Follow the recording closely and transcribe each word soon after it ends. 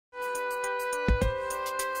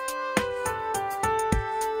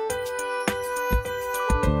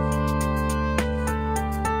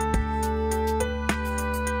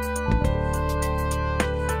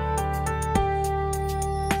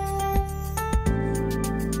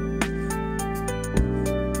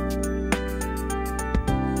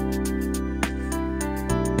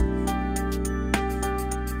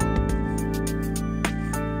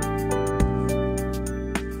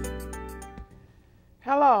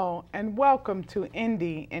Hello and welcome to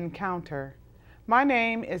Indie Encounter. My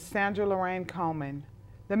name is Sandra Laraine Coleman.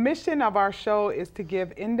 The mission of our show is to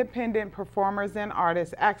give independent performers and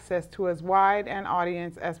artists access to as wide an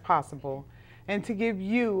audience as possible, and to give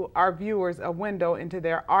you, our viewers, a window into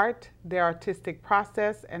their art, their artistic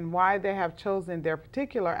process, and why they have chosen their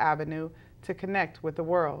particular avenue to connect with the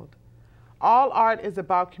world. All art is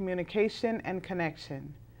about communication and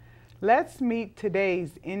connection. Let's meet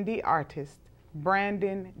today's indie artist,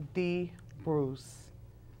 Brandin D Bruce.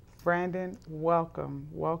 Brandin, welcome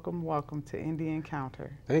to Indie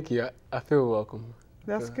Encounter. Thank you. I feel welcome.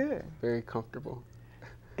 That's good. Very comfortable.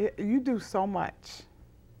 You do so much.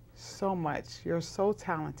 You're so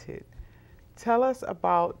talented. Tell us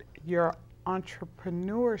about your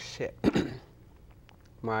entrepreneurship.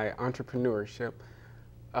 My entrepreneurship.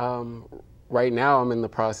 Right now I'm in the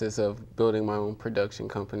process of building my own production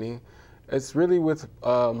company. It's really with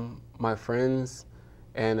my friends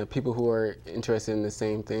and people who are interested in the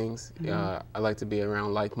same things. I like to be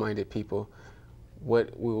around like-minded people.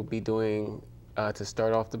 What we will be doing to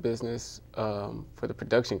start off the business for the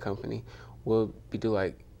production company, we'll be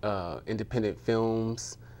doing independent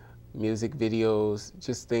films, music videos,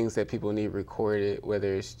 just things that people need recorded,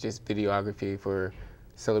 whether it's just videography for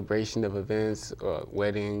celebration of events, or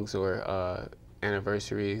weddings, or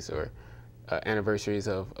anniversaries, or anniversaries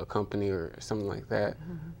of a company or something like that.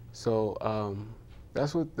 So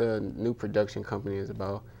that's what the new production company is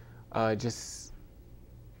about. Just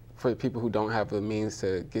for the people who don't have the means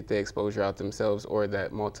to get the exposure out themselves or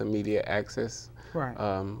that multimedia access, right.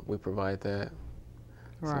 We provide that.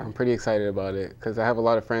 Right. So I'm pretty excited about it because I have a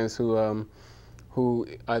lot of friends who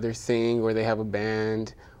either sing or they have a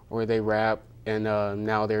band or they rap, and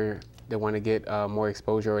now they want to get more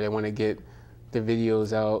exposure, or they want to get their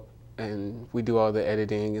videos out, and we do all the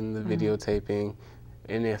editing and the videotaping,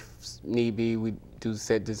 and if need be, we do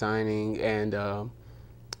set designing and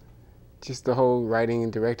just the whole writing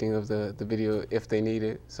and directing of the video if they need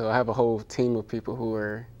it. So I have a whole team of people who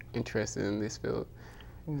are interested in this field.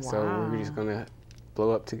 Wow. So we're just gonna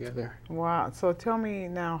blow up together. Wow. So tell me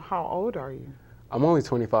now, how old are you? I'm only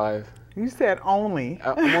 25. You said only.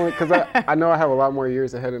 I'm only because I know I have a lot more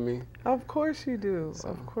years ahead of me. Of course you do. So.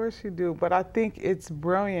 Of course you do. But I think it's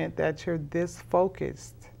brilliant that you're this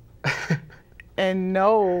focused and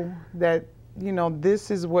know that, you know,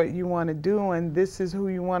 this is what you want to do and this is who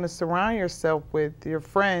you want to surround yourself with, your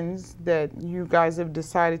friends that you guys have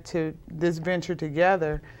decided to this venture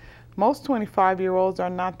together. Most 25-year-olds are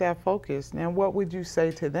not that focused. Now, what would you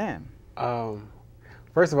say to them?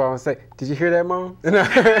 First of all, I want to say, did you hear that, Mom?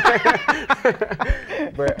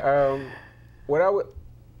 But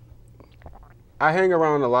I hang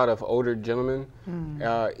around a lot of older gentlemen,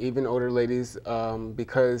 even older ladies,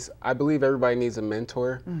 because I believe everybody needs a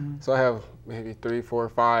mentor. So I have maybe 3, 4,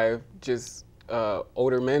 5 just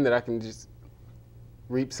older men that I can just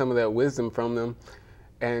reap some of that wisdom from them.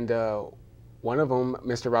 And one of them,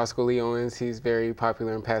 Mr. Roscoe Lee Owens, he's very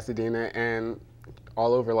popular in Pasadena and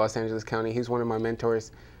all over Los Angeles County. He's one of my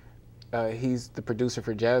mentors. He's the producer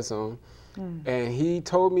for Jazz Zone. And he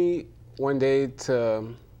told me one day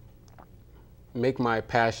to make my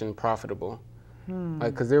passion profitable.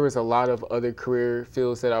 Because there was a lot of other career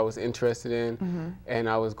fields that I was interested in and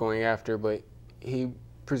I was going after, but he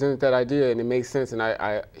presented that idea and it makes sense, and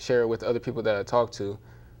I share it with other people that I talk to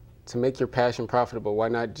make your passion profitable. Why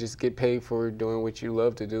not just get paid for doing what you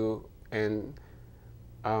love to do? And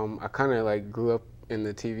I kind of like grew up in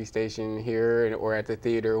the TV station here or at the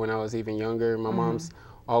theater when I was even younger. My mom's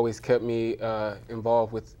always kept me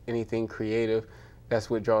involved with anything creative. That's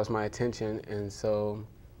what draws my attention, and so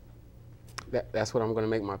that's what I'm going to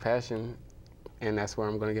make my passion, and that's where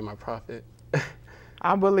I'm going to get my profit.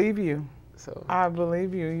 I believe you. So I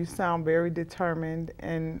believe you. You sound very determined,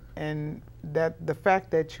 and that the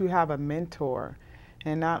fact that you have a mentor,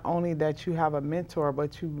 and not only that you have a mentor,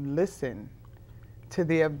 but you listen to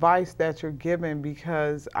the advice that you're given,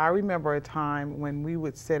 because I remember a time when we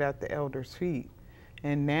would sit at the elders' feet,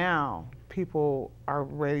 and now people are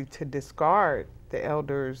ready to discard the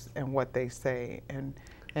elders and what they say, and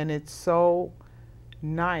it's so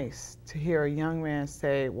nice to hear a young man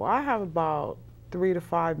say, well, I have about 3 to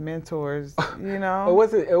 5 mentors, you know?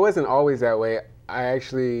 It wasn't always that way. I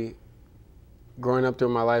actually, growing up through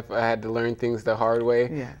my life, I had to learn things the hard way.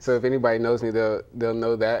 Yes. So if anybody knows me, they'll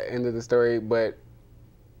know that end of the story. But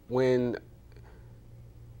when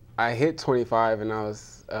I hit 25 and I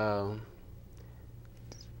was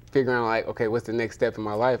figuring out, like, okay, what's the next step in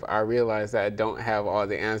my life, I realized that I don't have all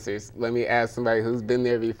the answers. Let me ask somebody who's been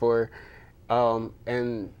there before.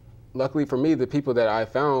 And luckily for me, the people that I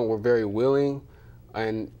found were very willing.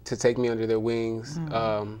 and to take me under their wings,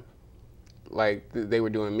 like they were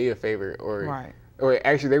doing me a favor, or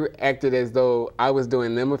actually they acted as though I was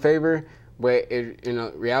doing them a favor, but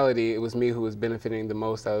in reality, it was me who was benefiting the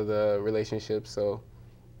most out of the relationship. So,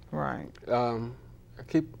 I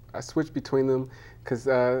switch between them because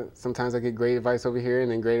sometimes I get great advice over here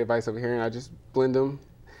and then great advice over here, and I just blend them.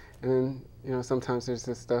 And then sometimes there's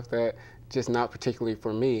this stuff that just not particularly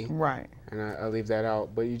for me, and I leave that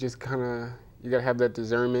out. But you just you gotta have that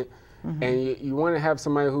discernment, and you want to have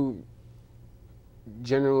somebody who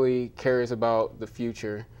generally cares about the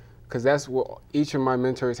future, because that's what each of my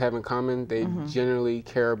mentors have in common. They generally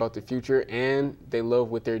care about the future, and they love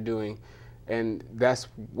what they're doing, and that's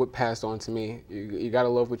what passed on to me. You gotta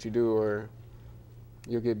love what you do, or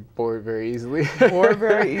you'll get bored very easily.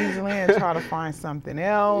 And try to find something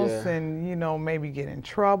else, and maybe get in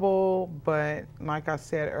trouble. But like I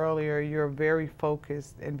said earlier, you're very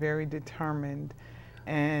focused and very determined,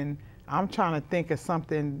 and I'm trying to think of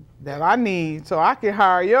something that I need so I can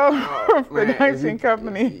hire your production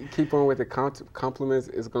company. You keep on with the compliments,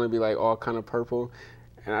 it's going to be like all kind of purple,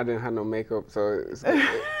 and I didn't have no makeup, so it's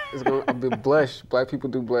going to be blush. Black people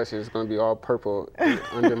do blush, and it's going to be all purple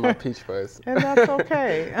under my peach fuzz. And that's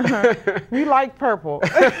okay. We like purple.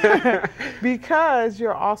 Because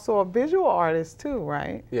you're also a visual artist too,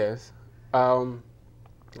 right? Yes. I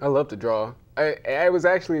love to draw. It was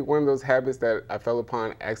actually one of those habits that I fell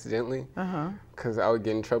upon accidentally, because I would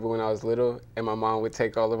get in trouble when I was little, and my mom would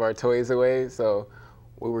take all of our toys away, so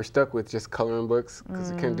we were stuck with just coloring books,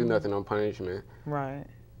 because we couldn't do nothing on punishment. Right.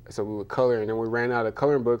 So we would color, and then we ran out of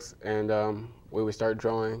coloring books, and we would start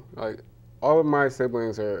drawing. Like, all of my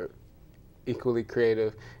siblings are equally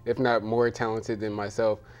creative, if not more talented than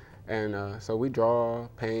myself, and so we draw,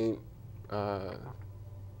 paint,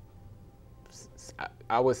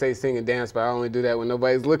 I would say sing and dance, but I only do that when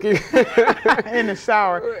nobody's looking. In the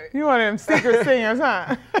shower. You one of them secret singers,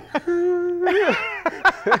 huh?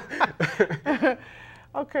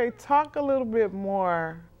 Okay, talk a little bit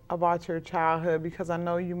more about your childhood, because I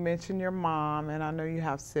know you mentioned your mom, and I know you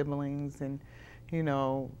have siblings, and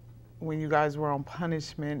when you guys were on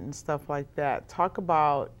punishment and stuff like that. Talk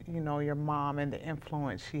about your mom and the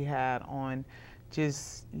influence she had on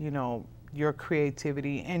just your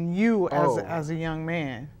creativity and you as a young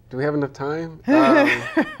man. Do we have enough time?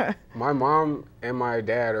 My mom and my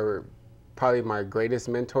dad are probably my greatest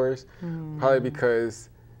mentors, probably because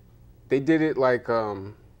they did it like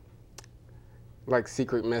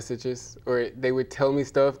secret messages, or they would tell me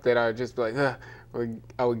stuff that I would just be like, ugh, or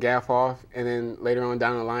I would gaff off, and then later on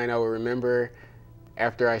down the line I would remember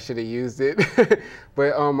after I should have used it.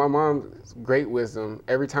 But my mom's great wisdom.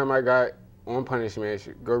 Every time I got on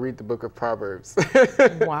punishment, go read the book of Proverbs.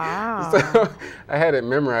 Wow. So I had it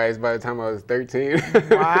memorized by the time I was 13.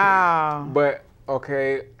 Wow. But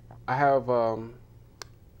okay, I have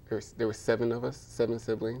there were 7 of us, 7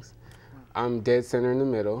 siblings. I'm dead center in the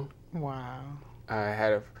middle. Wow. I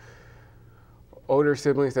had older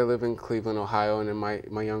siblings that live in Cleveland, Ohio, and then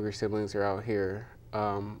my younger siblings are out here.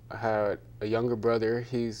 I had a younger brother.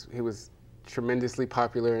 He was tremendously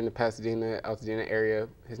popular in the Altadena area.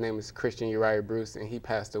 His name is Brandin D Bruce, and he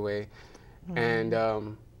passed away.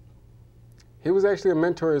 And he was actually a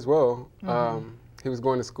mentor as well. He was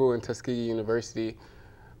going to school in Tuskegee University.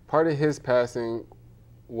 Part of his passing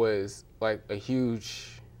was like a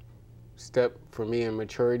huge step for me in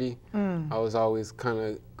maturity. I was always kind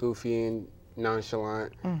of goofy and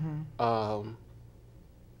nonchalant.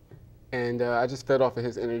 And I just fed off of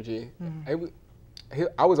his energy.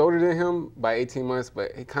 I was older than him by 18 months,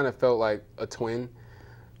 but he kind of felt like a twin.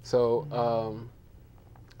 So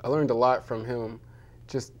I learned a lot from him,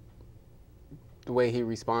 just the way he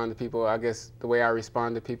responded to people. I guess the way I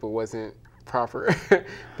respond to people wasn't proper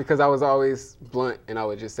because I was always blunt and I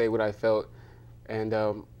would just say what I felt. And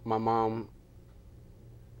my mom,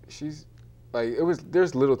 she's like,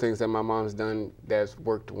 there's little things that my mom's done that's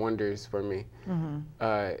worked wonders for me.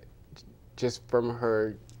 Just from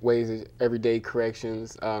her ways of everyday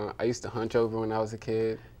corrections. I used to hunch over when I was a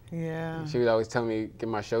kid. Yeah. She would always tell me, get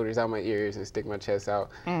my shoulders out my ears and stick my chest out.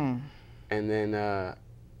 And then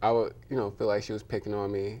I would, feel like she was picking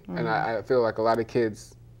on me. And I feel like a lot of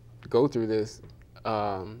kids go through this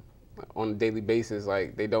on a daily basis.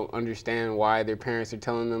 Like, they don't understand why their parents are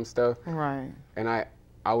telling them stuff. Right. And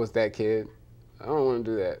I was that kid. I don't want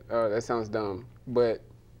to do that. Oh, that sounds dumb. But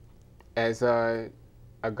as I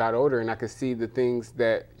got older and I could see the things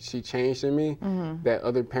that she changed in me that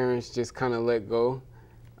other parents just kind of let go,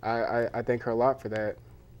 I thank her a lot for that.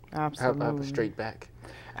 Absolutely. I have a straight back.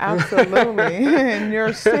 Absolutely. And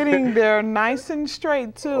you're sitting there nice and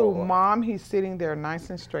straight too. Mom, he's sitting there nice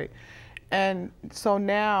and straight. And so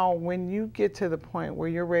now when you get to the point where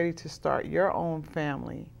you're ready to start your own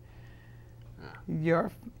family, the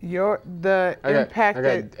impact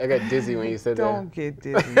I got dizzy when you said that. Don't get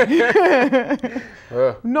dizzy.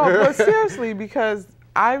 No, but seriously, because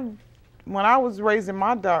when I was raising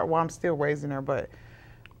my daughter, well, I'm still raising her, but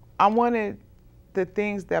I wanted the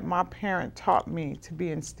things that my parent taught me to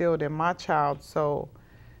be instilled in my child. So,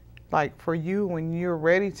 like for you, when you're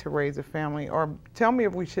ready to raise a family, or tell me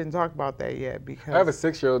if we shouldn't talk about that yet, because I have a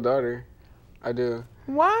 6-year-old daughter. I do.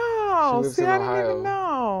 Wow. She lives See, in I Ohio. didn't even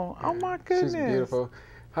know. Oh my goodness. She's beautiful.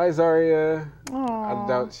 Hi, Zaria. Aww. I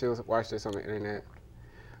doubt she'll watch this on the internet,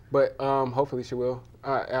 but hopefully she will.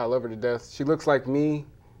 I love her to death. She looks like me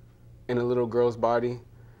in a little girl's body.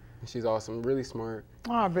 She's awesome, really smart.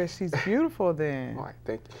 Oh, I bet she's beautiful then. Oh,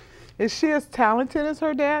 thank you. Is she as talented as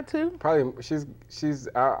her dad too? Probably.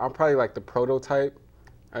 I'm probably like the prototype.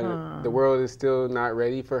 The world is still not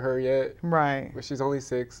ready for her yet. Right. But she's only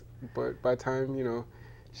 6. But by the time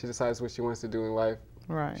she decides what she wants to do in life,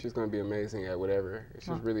 right, she's going to be amazing at whatever.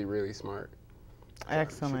 She's really, really smart.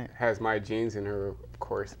 Excellent. She has my genes in her, of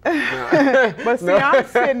course. But see, I'm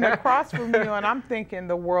sitting across from you, and I'm thinking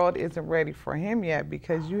the world isn't ready for him yet,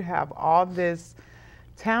 because you have all this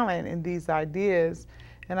talent and these ideas,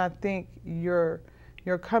 and I think you're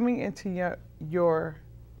coming into your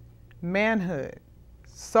manhood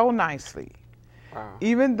so nicely. Wow.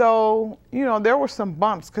 Even though there were some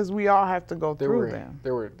bumps, because we all have to go through them.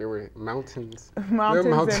 There were mountains.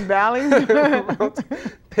 Mountains and valleys.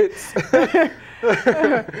 Pits.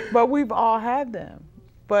 But we've all had them.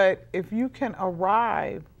 But if you can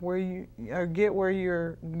arrive where get where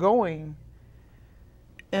you're going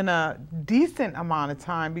in a decent amount of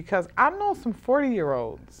time, because I know some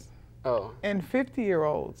 40-year-olds and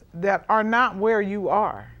 50-year-olds that are not where you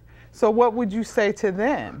are. So what would you say to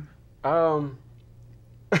them?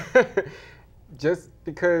 Just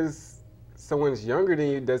because someone's younger than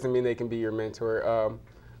you doesn't mean they can be your mentor.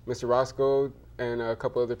 Mr. Roscoe and a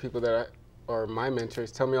couple other people that are my mentors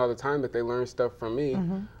tell me all the time that they learn stuff from me.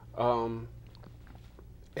 Mm-hmm.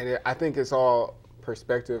 I think it's all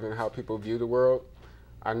perspective and how people view the world.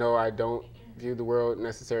 I know I don't view the world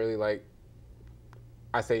necessarily like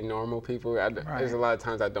I say normal people. Right. There's a lot of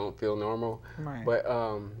times I don't feel normal. Right. But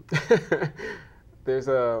there's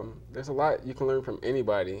a lot you can learn from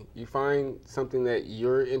anybody. You find something that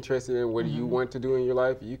you're interested in. What do you want to do in your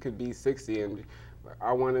life? You could be 60 and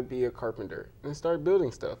I want to be a carpenter, and start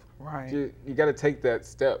building stuff. Right. You got to take that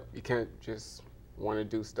step. You can't just want to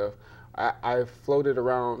do stuff. I've floated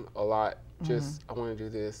around a lot. Just I want to do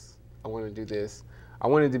this. I want to do this. I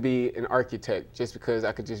wanted to be an architect just because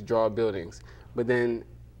I could just draw buildings. But then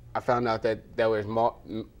I found out that there was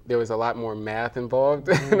a lot more math involved.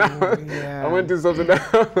 And I went to something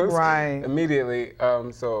else immediately.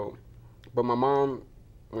 But my mom,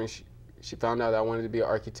 when she found out that I wanted to be an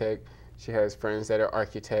architect, she has friends that are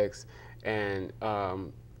architects, and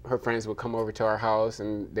her friends would come over to our house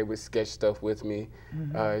and they would sketch stuff with me,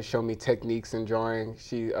 show me techniques in drawing.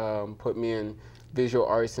 She put me in Visual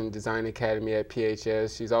Arts and Design Academy at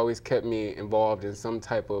PHS. She's always kept me involved in some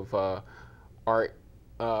type of art.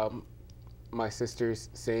 My sisters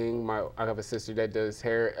sing. I have a sister that does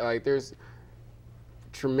hair. Like, there's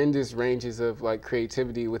tremendous ranges of like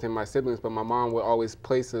creativity within my siblings, but my mom would always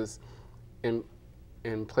place us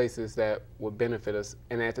in places that would benefit us.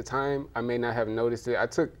 And at the time, I may not have noticed it. I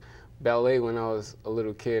took ballet when I was a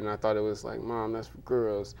little kid, and I thought it was like, Mom, that's for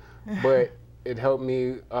girls. But it helped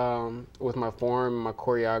me with my form, my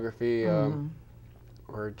choreography,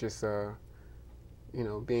 or just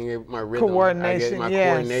being able, my rhythm. Coordination.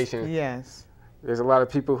 Coordination. Yes. There's a lot of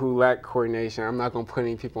people who lack coordination. I'm not gonna put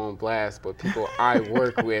any people on blast, but people I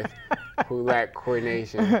work with who lack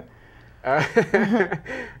coordination.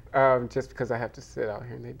 Just because I have to sit out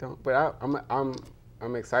here and they don't. But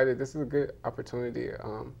I'm excited. This is a good opportunity.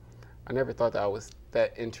 I never thought that I was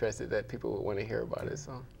that interested that people would want to hear about it.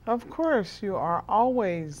 So. Of course, you are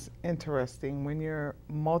always interesting when you're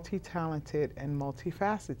multi-talented and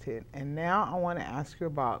multifaceted. And now I want to ask you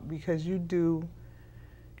about, because you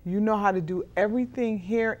know how to do everything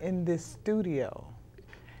here in this studio.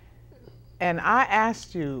 And I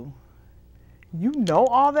asked you know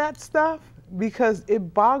all that stuff? Because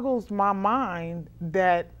it boggles my mind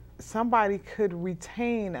that somebody could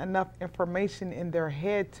retain enough information in their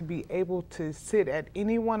head to be able to sit at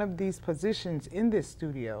any one of these positions in this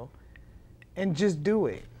studio and just do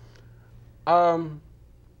it.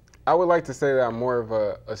 I would like to say that I'm more of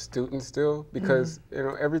a student still, because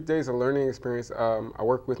every day is a learning experience. I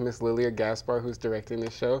work with Miss Lilia Gaspar, who's directing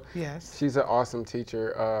this show. Yes. She's an awesome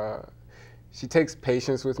teacher. She takes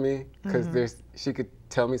patience with me, because she could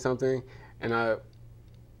tell me something and I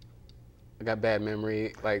got bad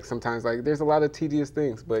memory. Like sometimes, like there's a lot of tedious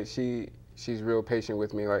things, but she's real patient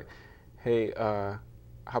with me. Like, hey, how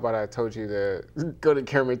about I told you to go to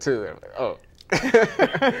camera 2? I'm like,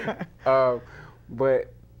 oh.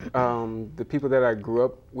 But the people that I grew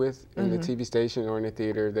up with in the TV station or in the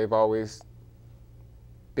theater, they've always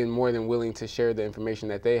been more than willing to share the information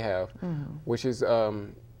that they have, which is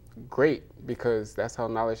great because that's how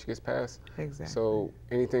knowledge gets passed. Exactly. So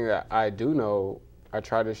anything that I do know, I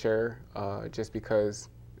try to share just because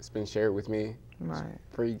it's been shared with me. Right. It's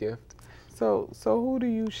a free gift. So who do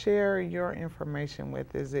you share your information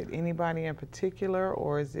with? Is it anybody in particular,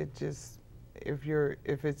 or is it just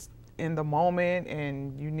if it's in the moment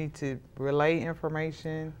and you need to relay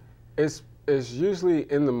information? It's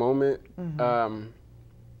usually in the moment,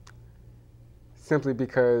 simply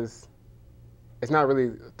because it's not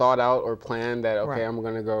really thought out or planned that, okay, Right. I'm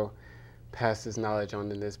going to go pass this knowledge on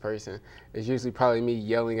to this person. It's usually probably me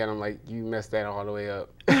yelling at them like, you messed that all the way up.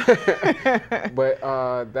 But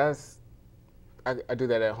I do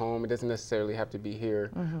that at home. It doesn't necessarily have to be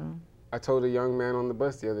here. I told a young man on the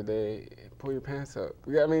bus the other day, pull your pants up.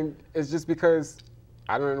 I mean, it's just because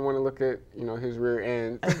I don't want to look at, his rear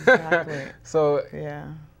end. Exactly. So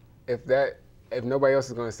yeah. If nobody else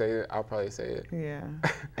is going to say it, I'll probably say it. Yeah.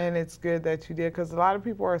 And it's good that you did, because a lot of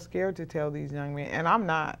people are scared to tell these young men, and I'm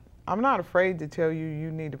not afraid to tell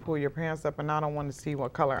you need to pull your pants up, and I don't want to see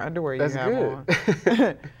what color underwear you have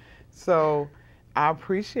on. So I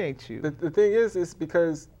appreciate you. The thing is, it's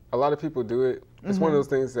because a lot of people do it. It's one of those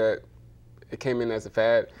things that it came in as a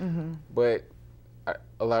fad, but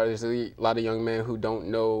there's a lot of young men who don't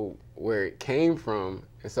know where it came from,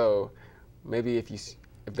 and so maybe if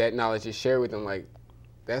that knowledge is shared with them, like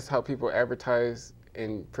that's how people advertise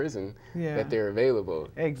in prison that they're available.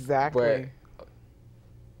 Exactly. But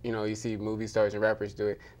you see movie stars and rappers do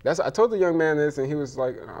it. I told the young man this, and he was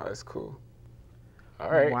like, "Oh, that's cool."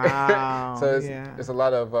 All right. Wow. So it's a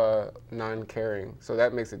lot of non-caring. So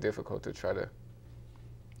that makes it difficult to try to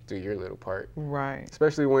do your little part. Right.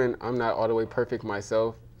 Especially when I'm not all the way perfect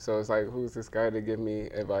myself. So it's like, who's this guy to give me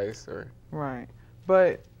advice or? Right.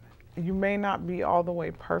 But you may not be all the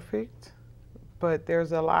way perfect, but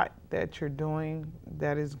there's a lot that you're doing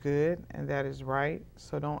that is good and that is right.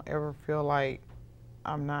 So don't ever feel like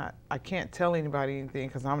I can't tell anybody anything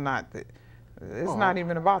because I'm not. It's not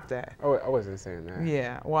even about that. Oh, I wasn't saying that.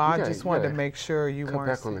 Yeah. Well, I just wanted to make sure you weren't.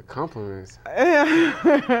 Cut back on the compliments.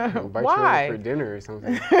 Why? Why? You for dinner or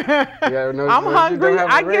something. I'm hungry.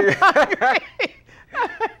 I get hungry.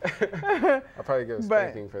 I'll probably get a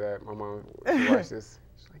spanking for that. My mom would watch this.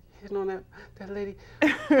 She's like, hitting on that lady.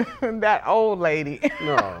 That old lady.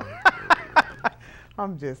 No.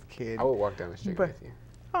 I'm just kidding. I would walk down the street with you.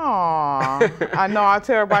 Aw, I know. I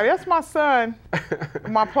tell everybody, that's my son,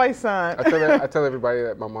 my play son. I tell everybody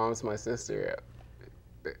that my mom's my sister.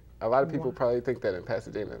 A lot of people probably think that in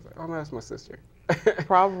Pasadena. It's like, oh, no, that's my sister.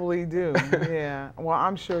 Probably do, yeah. Well,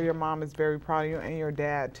 I'm sure your mom is very proud of you, and your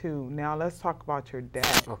dad, too. Now, let's talk about your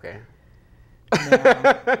dad. Okay.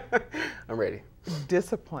 Now, I'm ready.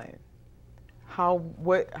 Discipline. How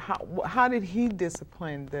did he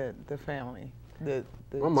discipline the family?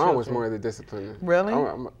 My mom was more of the discipline. Really?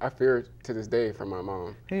 I fear to this day for my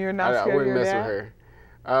mom. And you're not scared I wouldn't of your mess dad? with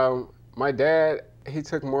her. My dad, he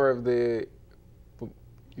took more of the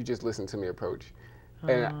you just listen to me approach.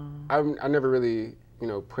 And I never really,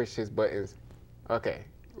 pushed his buttons. Okay,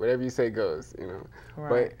 whatever you say goes,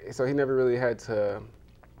 Right. But so he never really had to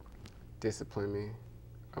discipline me.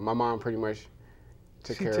 My mom pretty much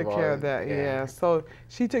took care of that. Yeah. So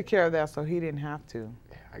she took care of that, so he didn't have to.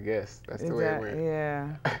 I guess that's the way it went.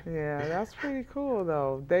 Yeah. That's pretty cool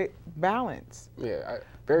though. They balance. Yeah,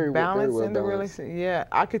 very well in the balanced. relationship. Yeah,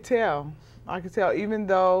 I could tell. Even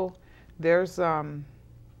though there's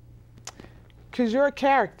because you're a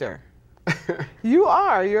character.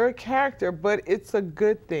 You're a character, but it's a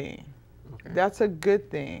good thing. Okay. That's a good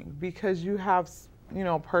thing because you have,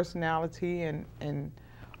 personality and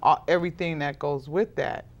everything that goes with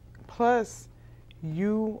that. Plus,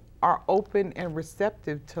 you are open and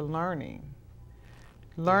receptive to learning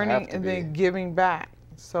and then giving back.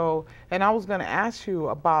 So, and I was going to ask you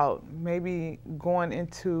about maybe going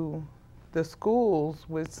into the schools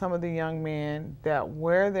with some of the young men that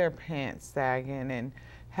wear their pants sagging, and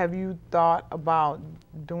have you thought about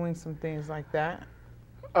doing some things like that?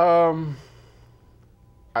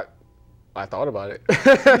 I thought about it.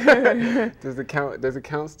 Does it count? Does it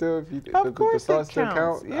count still? Of course the it still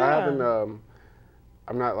counts. Count? Yeah. I haven't.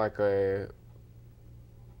 I'm not like I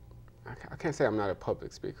can't say I'm not a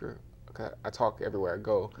public speaker. I talk everywhere I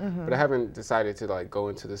go, but I haven't decided to go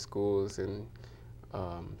into the schools and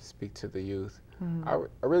speak to the youth. I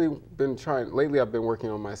really been trying, lately I've been working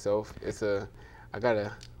on myself. I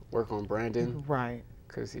gotta work on Brandon. Right.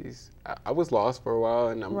 Because I was lost for a while,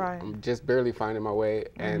 and I'm just barely finding my way.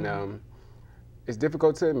 And it's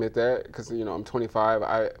difficult to admit that, because I'm 25.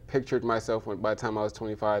 I pictured myself by the time I was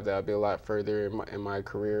 25 that I'd be a lot further in my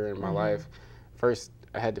career and my life. First,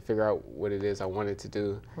 I had to figure out what it is I wanted to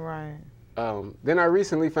do. Right. Then I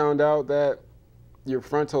recently found out that your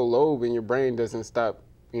frontal lobe in your brain doesn't stop,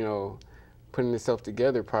 putting itself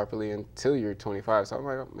together properly until you're 25. So I'm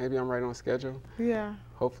like, oh, maybe I'm right on schedule. Yeah.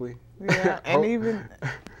 Hopefully. Yeah, and even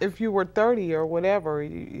if you were 30 or whatever,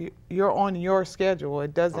 you're on your schedule.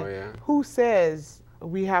 It doesn't. Oh, yeah. Who says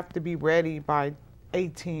we have to be ready by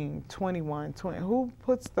 18, 21, 20? Who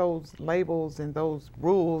puts those labels and those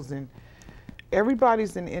rules? And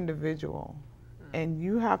everybody's an individual, and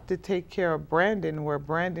you have to take care of Brandon where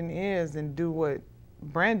Brandon is and do what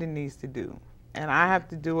Brandon needs to do. And I have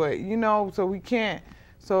to do it, so we can't.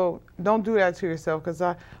 So don't do that to yourself, because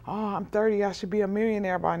I'm 30, I should be a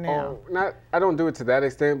millionaire by now. I don't do it to that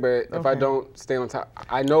extent, but if I don't stay on top,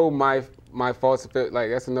 I know my faults.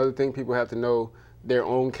 Like, that's another thing, people have to know their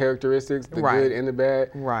own characteristics, the good and the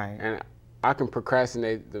bad. Right. And I can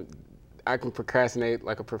procrastinate. I can procrastinate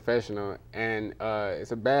like a professional, and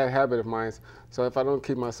it's a bad habit of mine. So if I don't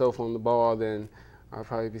keep myself on the ball, then I'll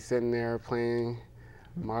probably be sitting there playing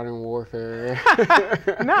Modern Warfare.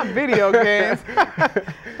 Not video games.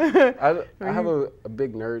 I have a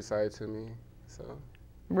big nerd side to me. So.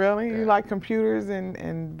 Really? Yeah. You like computers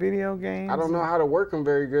and video games? I don't know how to work them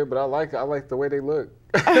very good, but I like the way they look.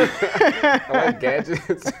 I like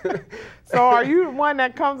gadgets. So are you the one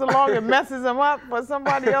that comes along and messes them up for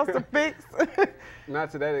somebody else to fix?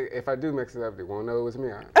 Not to that. If I do mix it up, they won't know it was me.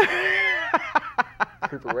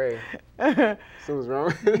 Creep away. Something's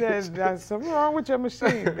wrong. There's something wrong with your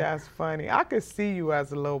machine. That's funny. I could see you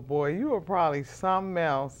as a little boy. You were probably something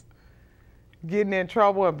else, getting in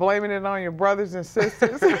trouble and blaming it on your brothers and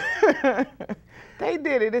sisters. They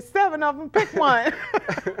did it. It's 7 of them. Pick one.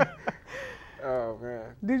 Oh, man.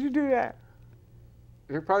 Did you do that?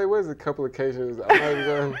 There probably was a couple occasions.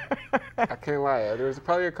 I can't lie. There was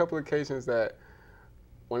probably a couple occasions that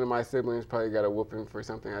one of my siblings probably got a whooping for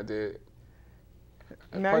something I did.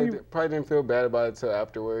 Probably didn't feel bad about it until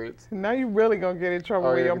afterwards. Now you really gonna get in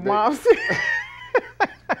trouble with your mom.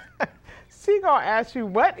 She gonna ask you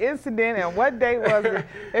what incident and what day was it,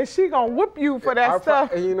 and she gonna whoop you for that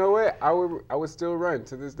stuff. And you know what? I would still run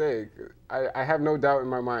to this day. I have no doubt in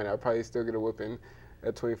my mind I'll probably still get a whooping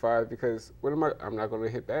at 25, because I'm not gonna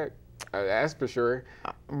hit back. That's for sure.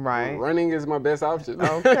 Right. Running is my best option.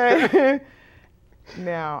 Okay.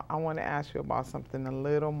 Now I want to ask you about something a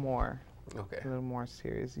little more. Okay. A little more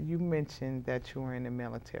serious. You mentioned that you were in the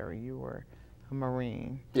military. You were a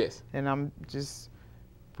Marine. Yes. And I'm just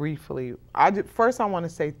briefly, first I want to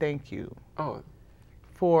say thank you. Oh.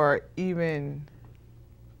 For even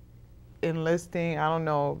enlisting. I don't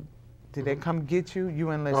know, did they come get you?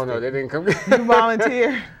 You enlisted. Oh, no, they didn't come get me. You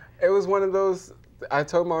volunteered? It was one of those, I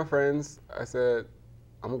told my friends, I said,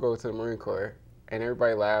 I'm going to go to the Marine Corps. And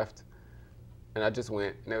everybody laughed. And I just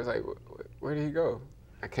went. And they was like, where did he go?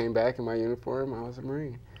 I came back in my uniform. I was a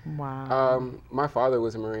Marine. Wow. My father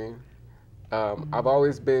was a Marine. I've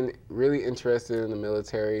always been really interested in the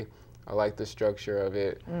military. I like the structure of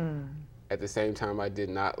it. At the same time, I did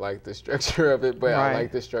not like the structure of it, but I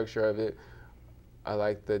like the structure of it. I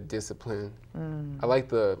like the discipline. I like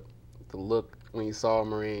the look when you saw a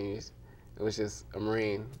Marine. It was just a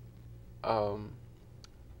Marine. I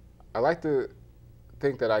like to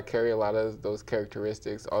think that I carry a lot of those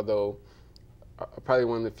characteristics, although probably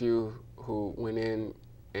one of the few who went in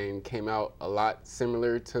and came out a lot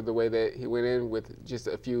similar to the way that he went in, with just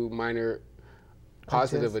a few minor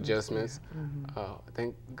positive adjustments.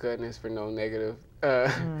 Thank goodness for no negative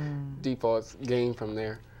defaults gained from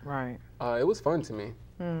there. Right. It was fun to me.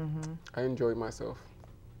 I enjoyed myself.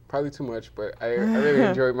 Probably too much, but I really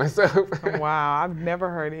enjoyed myself. Wow, I've never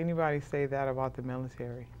heard anybody say that about the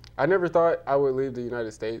military. I never thought I would leave the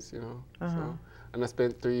United States, So. And I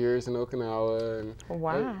spent 3 years in Okinawa,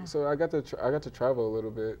 and so I got to travel a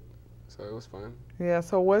little bit, so it was fun. Yeah.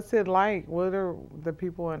 So what's it like? What are the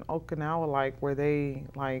people in Okinawa like? Were they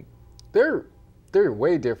like? They're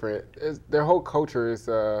way different. Their whole culture is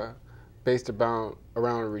based around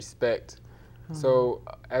respect. So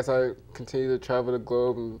as I continue to travel the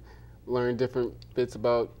globe and learn different bits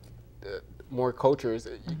about more cultures,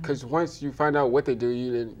 because once you find out what they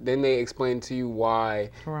do, then they explain to you why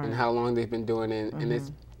and how long they've been doing it, and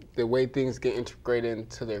it's the way things get integrated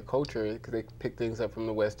into their culture, because they pick things up from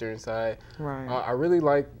the Western side. Right. I really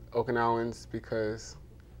like Okinawans because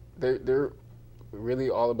they're really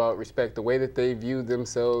all about respect. The way that they view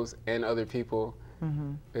themselves and other people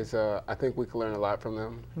is, I think we can learn a lot from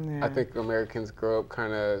them. Yeah. I think Americans grow up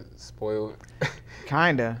kind of spoiled.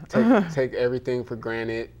 Kinda. take everything for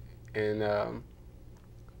granted, and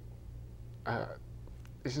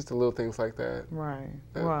it's just the little things like that. Right.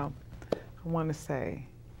 Well, I want to say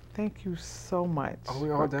thank you so much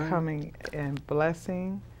for coming and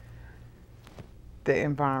blessing the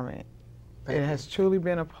environment. It has truly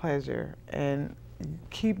been a pleasure, and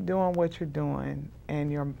keep doing what you're doing,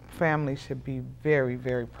 and your family should be very,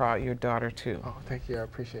 very proud. Your daughter too. Oh, thank you. I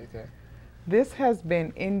appreciate that. This has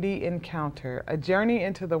been Indie Encounter, a journey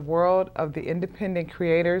into the world of the independent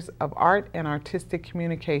creators of art and artistic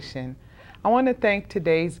communication. I want to thank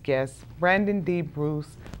today's guest, Brandin D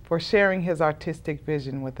Bruce, for sharing his artistic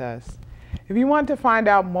vision with us. If you want to find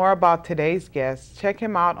out more about today's guest, check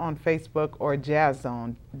him out on Facebook or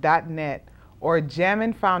jazzzone.net or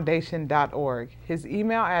jamminfoundation.org. His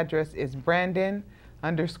email address is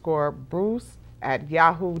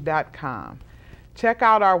brandin_bruce@yahoo.com. Check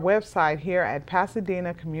out our website here at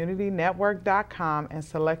PasadenaCommunityNetwork.com and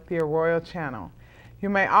select the Arroyo channel. You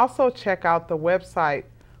may also check out the website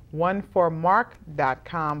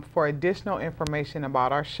oneformark.com for additional information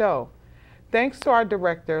about our show. Thanks to our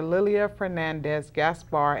director, Lilia Fernandez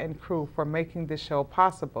Gaspar, and crew for making this show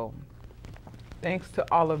possible. Thanks to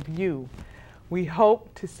all of you. We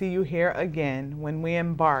hope to see you here again when we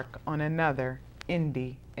embark on another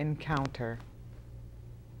Indie Encounter.